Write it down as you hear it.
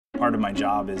Part of my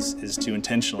job is to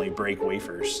intentionally break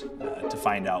wafers to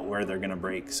find out where they're going to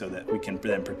break so that we can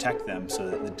then protect them so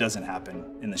that it doesn't happen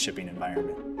in the shipping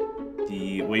environment.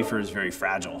 The wafer is very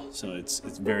fragile, so it's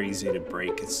very easy to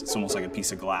break. It's almost like a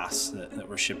piece of glass that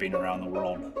we're shipping around the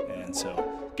world. And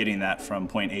so getting that from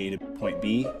point A to point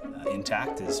B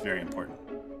intact is very important.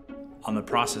 On the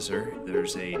processor,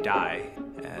 there's a die,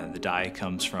 and the die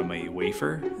comes from a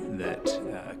wafer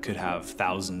that could have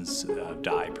thousands of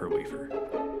die per wafer.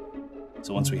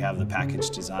 So once we have the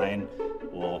package design,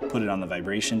 we'll put it on the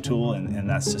vibration tool, and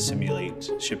that's to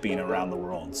simulate shipping around the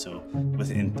world. So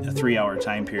within a 3-hour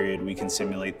time period, we can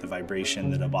simulate the vibration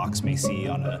that a box may see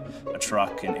on a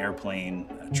truck, an airplane,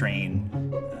 a train,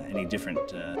 any different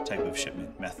type of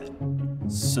shipment method.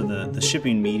 So the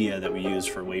shipping media that we use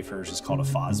for wafers is called a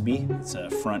FOSB. It's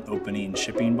a front opening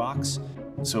shipping box.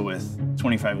 So with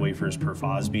 25 wafers per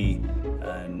FOSB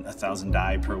and 1,000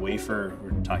 die per wafer,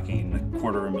 we're talking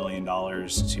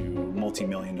 $250,000 to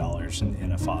multi-million dollars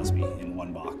in a FOSB in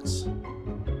one box.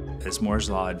 As Moore's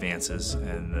law advances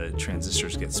and the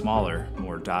transistors get smaller,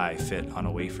 more die fit on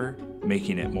a wafer,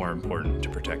 making it more important to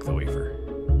protect the wafer.